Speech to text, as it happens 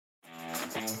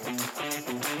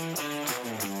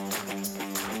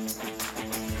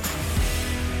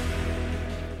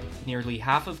Nearly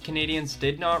half of Canadians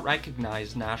did not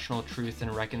recognize National Truth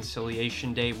and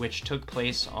Reconciliation Day, which took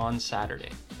place on Saturday.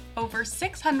 Over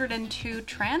 602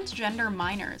 transgender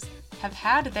minors have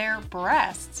had their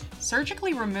breasts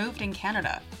surgically removed in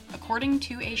Canada, according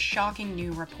to a shocking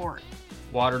new report.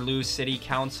 Waterloo City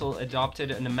Council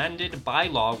adopted an amended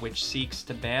bylaw which seeks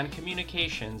to ban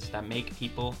communications that make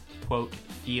people, quote,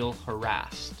 feel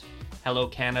harassed. Hello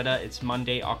Canada, it's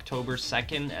Monday, October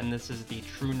 2nd, and this is the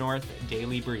True North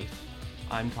Daily Brief.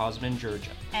 I'm Cosmin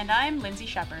Georgia. And I'm Lindsay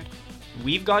Shepard.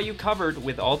 We've got you covered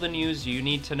with all the news you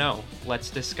need to know. Let's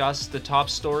discuss the top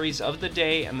stories of the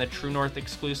day and the True North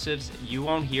exclusives you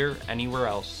won't hear anywhere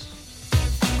else.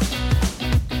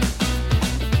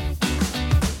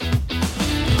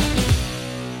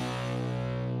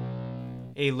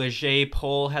 A Leger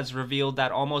poll has revealed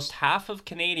that almost half of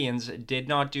Canadians did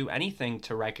not do anything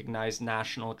to recognize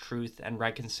National Truth and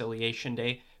Reconciliation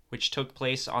Day, which took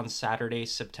place on Saturday,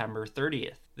 September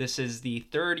 30th. This is the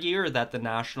third year that the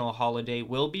national holiday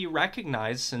will be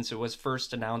recognized since it was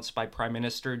first announced by Prime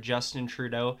Minister Justin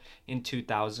Trudeau in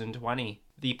 2020.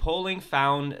 The polling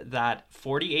found that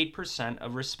 48%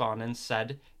 of respondents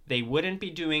said they wouldn't be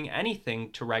doing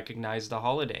anything to recognize the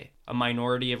holiday. A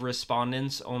minority of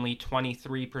respondents, only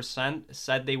 23%,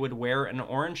 said they would wear an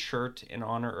orange shirt in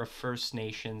honor of First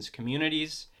Nations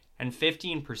communities, and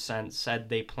 15% said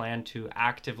they plan to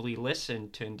actively listen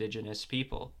to Indigenous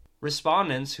people.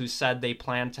 Respondents who said they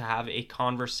plan to have a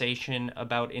conversation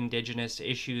about Indigenous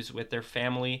issues with their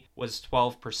family was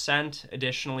 12%.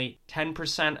 Additionally,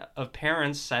 10% of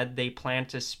parents said they plan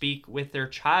to speak with their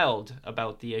child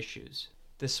about the issues.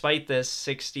 Despite this,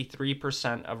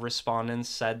 63% of respondents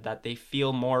said that they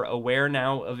feel more aware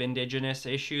now of Indigenous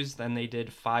issues than they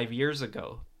did 5 years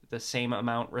ago. The same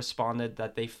amount responded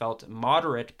that they felt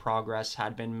moderate progress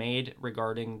had been made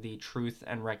regarding the Truth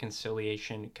and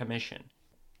Reconciliation Commission.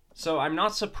 So I'm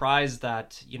not surprised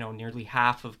that, nearly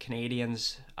half of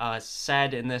Canadians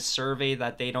said in this survey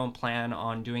that they don't plan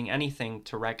on doing anything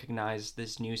to recognize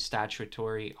this new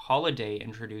statutory holiday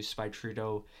introduced by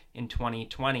Trudeau in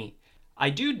 2020. I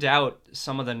do doubt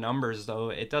some of the numbers, though.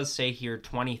 It does say here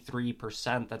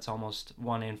 23%, that's almost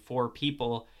 1 in 4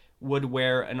 people, would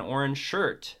wear an orange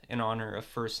shirt in honor of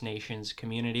First Nations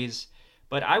communities.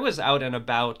 But I was out and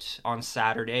about on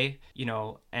Saturday,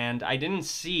 and I didn't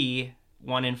see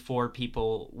 1 in 4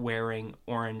 people wearing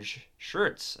orange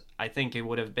shirts. I think it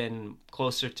would have been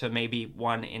closer to maybe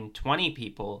 1 in 20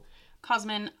 people.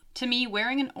 Cosmin, to me,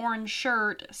 wearing an orange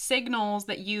shirt signals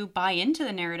that you buy into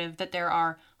the narrative that there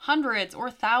are hundreds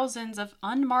or thousands of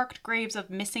unmarked graves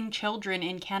of missing children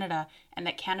in Canada, and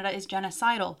that Canada is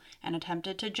genocidal and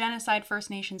attempted to genocide First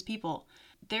Nations people.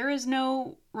 There is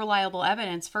no reliable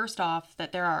evidence, first off,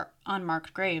 that there are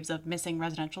unmarked graves of missing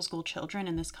residential school children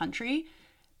in this country.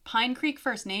 Pine Creek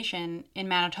First Nation in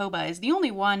Manitoba is the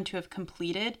only one to have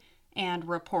completed and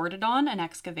reported on an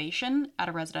excavation at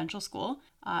a residential school,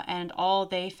 and all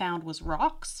they found was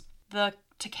rocks. The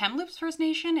Tk'emlúps First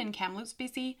Nation in Kamloops,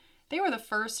 BC, they were the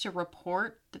first to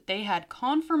report that they had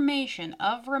confirmation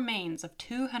of remains of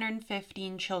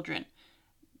 215 children.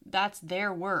 That's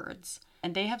their words,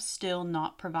 and they have still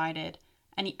not provided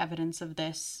any evidence of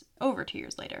this over 2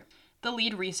 years later. The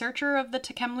lead researcher of the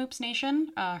Tk'emlúps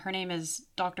Nation, her name is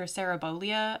Dr. Sarah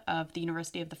Beaulieu of the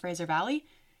University of the Fraser Valley.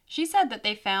 She said that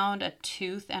they found a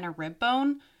tooth and a rib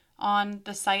bone on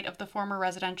the site of the former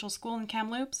residential school in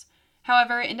Kamloops.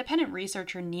 However, independent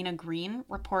researcher Nina Green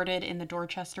reported in the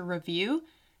Dorchester Review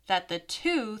that the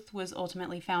tooth was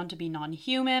ultimately found to be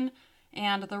non-human,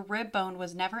 and the rib bone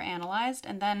was never analyzed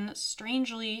and then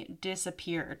strangely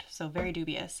disappeared, so very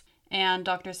dubious. And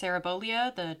Dr. Sarah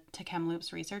Beaulieu, the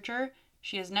Tk'emlúps researcher,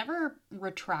 she has never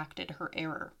retracted her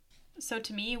error. So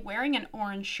to me, wearing an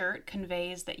orange shirt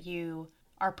conveys that you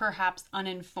are perhaps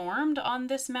uninformed on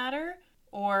this matter,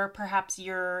 or perhaps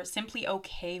you're simply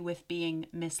okay with being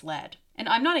misled. And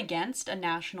I'm not against a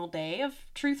national day of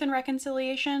truth and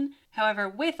reconciliation. However,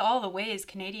 with all the ways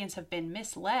Canadians have been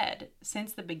misled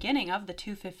since the beginning of the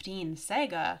 215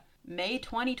 saga, May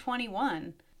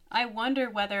 2021, I wonder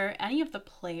whether any of the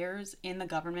players in the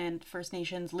government, First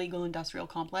Nations, legal industrial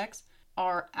complex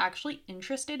are actually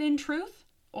interested in truth,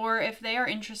 or if they are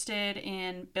interested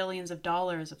in billions of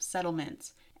dollars of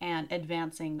settlements and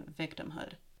advancing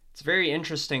victimhood. It's very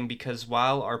interesting because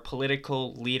while our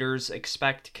political leaders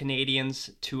expect Canadians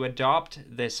to adopt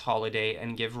this holiday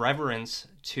and give reverence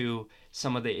to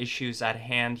some of the issues at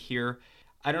hand here,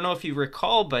 I don't know if you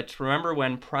recall, but remember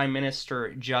when Prime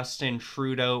Minister Justin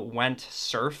Trudeau went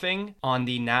surfing on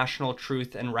the National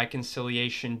Truth and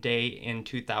Reconciliation Day in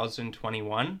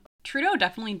 2021? Trudeau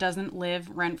definitely doesn't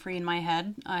live rent-free in my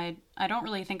head. I don't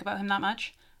really think about him that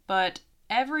much, but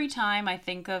every time I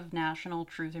think of National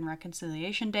Truth and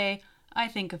Reconciliation Day, I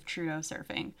think of Trudeau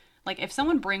surfing. Like, if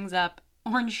someone brings up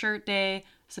Orange Shirt Day,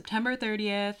 September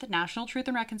 30th, National Truth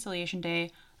and Reconciliation Day,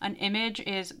 an image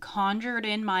is conjured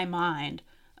in my mind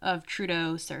of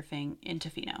Trudeau surfing in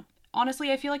Tofino.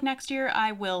 Honestly, I feel like next year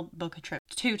I will book a trip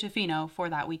to Tofino for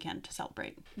that weekend to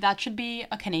celebrate. That should be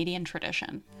a Canadian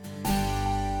tradition.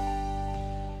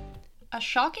 A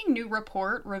shocking new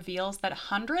report reveals that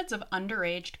hundreds of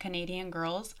underage Canadian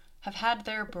girls have had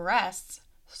their breasts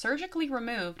surgically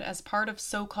removed as part of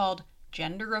so-called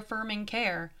gender-affirming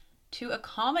care to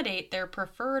accommodate their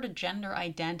preferred gender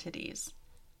identities.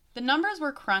 The numbers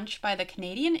were crunched by the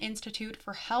Canadian Institute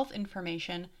for Health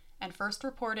Information and first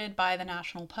reported by the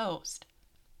National Post.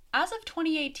 As of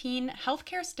 2018,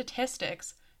 healthcare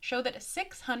statistics show that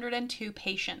 602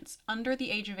 patients under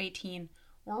the age of 18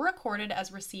 were recorded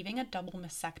as receiving a double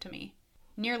mastectomy.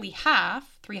 Nearly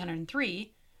half,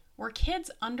 303, were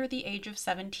kids under the age of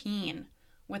 17,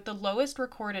 with the lowest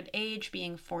recorded age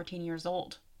being 14 years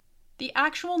old. The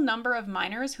actual number of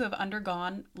minors who have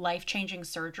undergone life-changing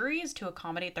surgeries to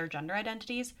accommodate their gender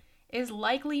identities is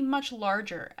likely much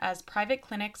larger, as private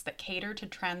clinics that cater to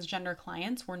transgender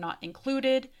clients were not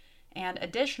included, and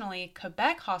additionally,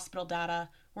 Quebec hospital data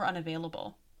were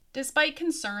unavailable. Despite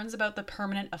concerns about the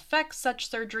permanent effects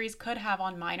such surgeries could have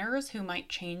on minors who might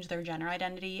change their gender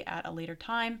identity at a later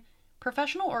time,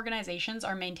 professional organizations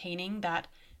are maintaining that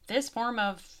this form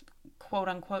of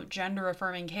quote-unquote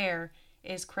gender-affirming care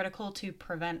is critical to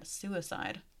prevent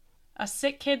suicide. A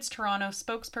Sick Kids Toronto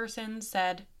spokesperson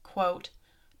said, quote,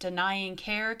 "Denying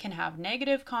care can have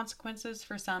negative consequences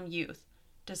for some youth.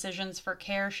 Decisions for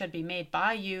care should be made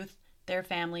by youth, their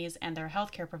families, and their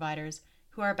healthcare providers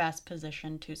who are best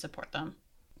positioned to support them."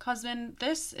 Cosmin,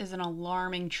 this is an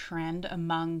alarming trend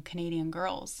among Canadian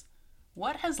girls.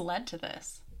 What has led to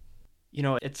this? You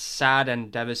know, it's sad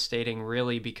and devastating,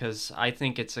 really, because I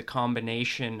think it's a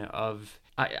combination of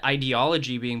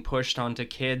ideology being pushed onto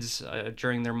kids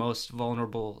during their most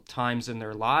vulnerable times in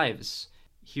their lives.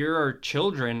 Here are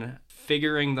children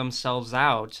figuring themselves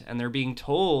out, and they're being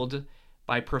told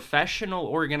by professional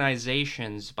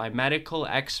organizations, by medical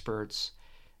experts,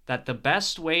 that the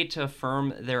best way to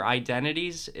affirm their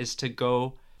identities is to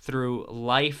go through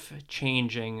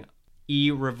life-changing,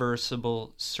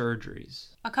 irreversible surgeries.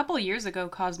 A couple of years ago,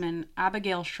 Cosmin,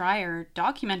 Abigail Schreier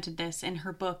documented this in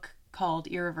her book called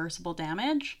Irreversible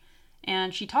Damage,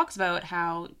 and she talks about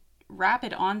how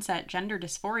rapid onset gender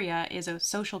dysphoria is a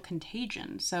social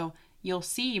contagion. So you'll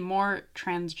see more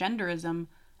transgenderism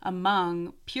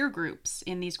among peer groups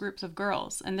in these groups of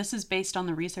girls, and this is based on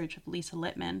the research of Lisa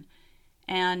Littman.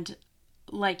 And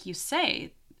like you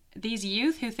say, these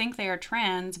youth who think they are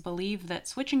trans believe that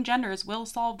switching genders will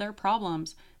solve their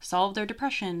problems, solve their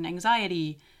depression,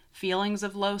 anxiety, feelings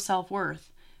of low self-worth.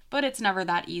 But it's never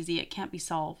that easy. It can't be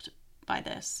solved by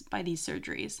these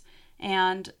surgeries.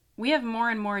 And we have more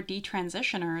and more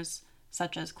detransitioners,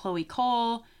 such as Chloe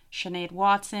Cole, Sinead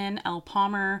Watson, Elle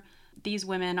Palmer. These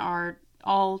women are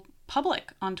all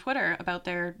public on Twitter about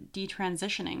their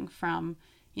detransitioning from,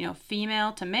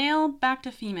 female to male, back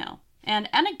to female.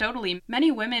 And anecdotally,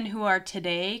 many women who are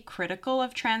today critical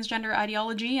of transgender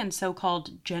ideology and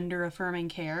so-called gender-affirming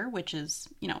care, which is,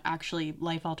 actually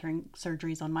life-altering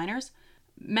surgeries on minors,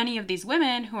 many of these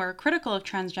women who are critical of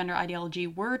transgender ideology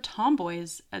were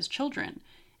tomboys as children.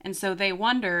 And so they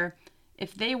wonder,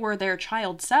 if they were their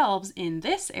child selves in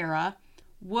this era,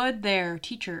 would their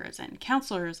teachers and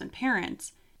counselors and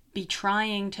parents be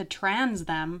trying to trans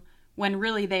them when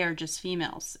really they are just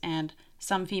females? And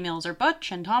some females are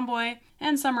butch and tomboy,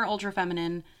 and some are ultra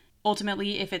feminine.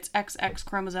 Ultimately, if it's XX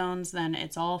chromosomes, then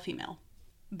it's all female.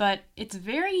 But it's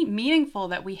very meaningful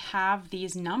that we have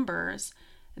these numbers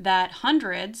that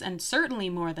hundreds, and certainly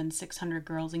more than 600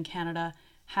 girls in Canada,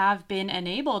 have been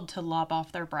enabled to lob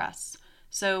off their breasts.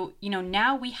 So,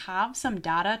 now we have some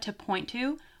data to point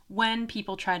to when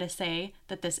people try to say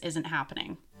that this isn't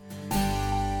happening.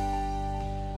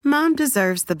 Mom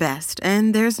deserves the best,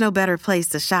 and there's no better place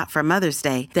to shop for Mother's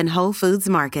Day than Whole Foods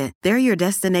Market. They're your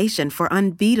destination for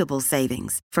unbeatable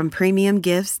savings, from premium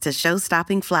gifts to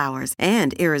show-stopping flowers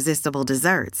and irresistible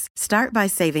desserts. Start by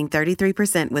saving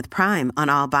 33% with Prime on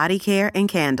all body care and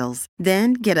candles.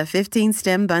 Then get a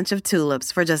 15-stem bunch of tulips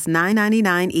for just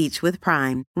 $9.99 each with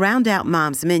Prime. Round out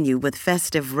Mom's menu with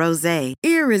festive rosé,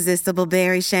 irresistible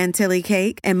berry chantilly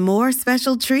cake, and more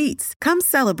special treats. Come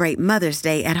celebrate Mother's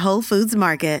Day at Whole Foods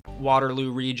Market.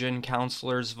 Waterloo Region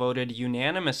councillors voted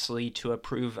unanimously to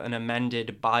approve an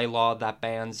amended bylaw that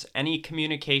bans any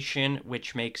communication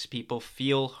which makes people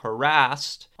feel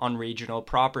harassed on regional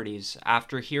properties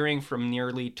after hearing from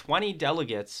nearly 20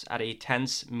 delegates at a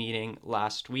tense meeting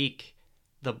last week.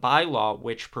 The bylaw,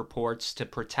 which purports to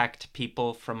protect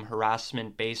people from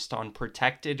harassment based on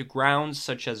protected grounds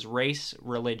such as race,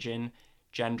 religion,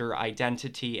 gender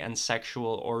identity, and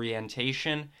sexual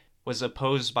orientation, was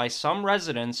opposed by some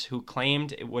residents who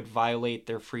claimed it would violate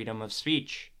their freedom of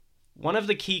speech. One of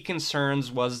the key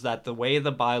concerns was that the way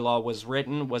the bylaw was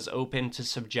written was open to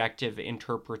subjective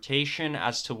interpretation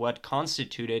as to what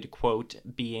constituted, quote,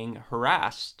 being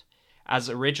harassed.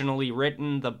 As originally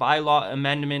written, the bylaw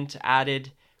amendment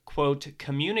added, quote,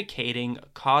 communicating,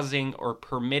 causing, or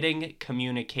permitting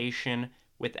communication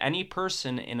with any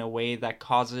person in a way that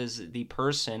causes the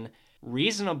person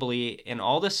reasonably in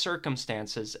all the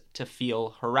circumstances to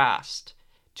feel harassed,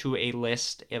 to a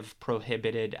list of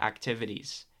prohibited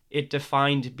activities. It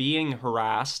defined being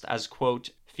harassed as,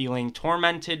 quote, feeling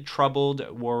tormented, troubled,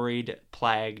 worried,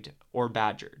 plagued, or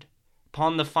badgered.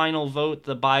 Upon the final vote,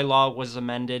 the bylaw was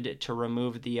amended to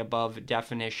remove the above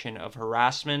definition of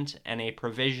harassment, and a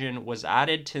provision was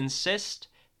added to insist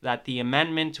that the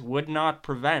amendment would not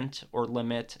prevent or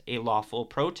limit a lawful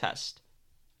protest.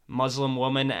 Muslim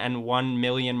woman and 1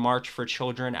 Million March for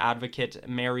Children advocate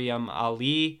Maryam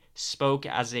Ali spoke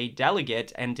as a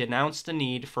delegate and denounced the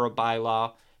need for a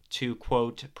bylaw to,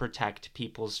 quote, protect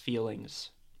people's feelings.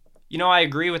 You know, I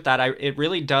agree with that. It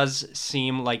really does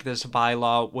seem like this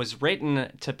bylaw was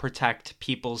written to protect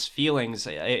people's feelings,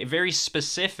 a very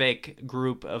specific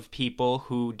group of people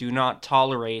who do not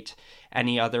tolerate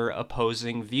any other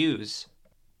opposing views.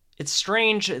 It's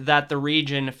strange that the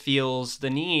region feels the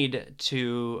need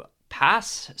to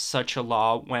pass such a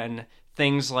law when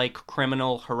things like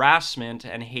criminal harassment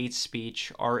and hate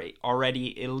speech are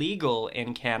already illegal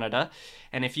in Canada.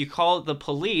 And if you call the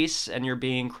police and you're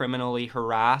being criminally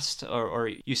harassed or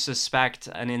you suspect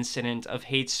an incident of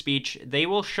hate speech, they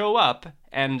will show up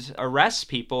and arrest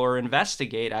people or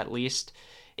investigate at least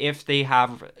if they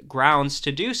have grounds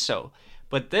to do so.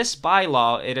 But this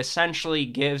bylaw, it essentially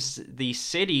gives the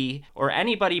city or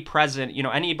anybody present,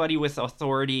 anybody with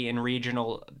authority in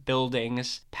regional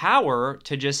buildings, power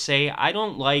to just say, I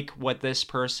don't like what this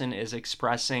person is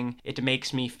expressing. It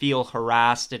makes me feel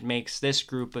harassed. It makes this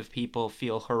group of people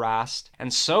feel harassed,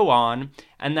 and so on.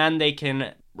 And then they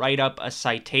can write up a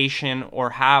citation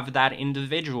or have that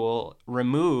individual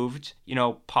removed,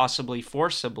 possibly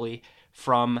forcibly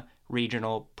from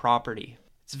regional property.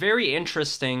 It's very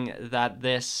interesting that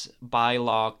this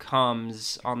bylaw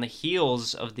comes on the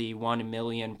heels of the 1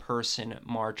 million person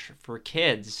March for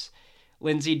Kids.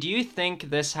 Lindsay, do you think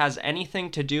this has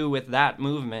anything to do with that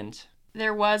movement?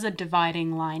 There was a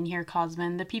dividing line here,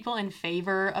 Cosmin. The people in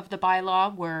favor of the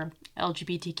bylaw were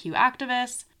LGBTQ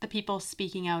activists. The people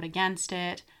speaking out against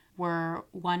it were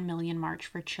 1 Million March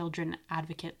for Children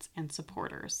advocates and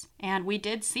supporters. And we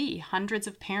did see hundreds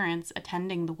of parents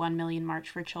attending the 1 Million March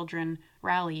for Children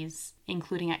rallies,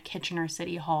 including at Kitchener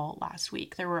City Hall last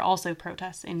week. There were also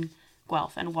protests in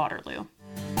Guelph and Waterloo.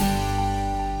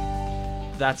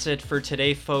 That's it for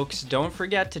today, folks. Don't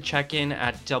forget to check in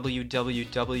at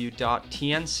www.tnc.news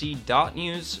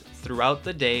throughout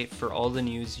the day for all the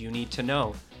news you need to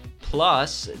know.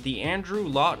 Plus, The Andrew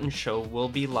Lawton Show will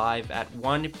be live at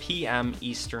 1 p.m.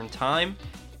 Eastern Time.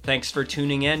 Thanks for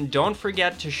tuning in. Don't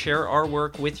forget to share our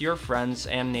work with your friends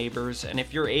and neighbors, and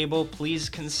if you're able, please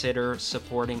consider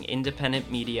supporting independent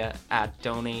media at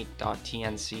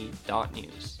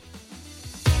donate.tnc.news.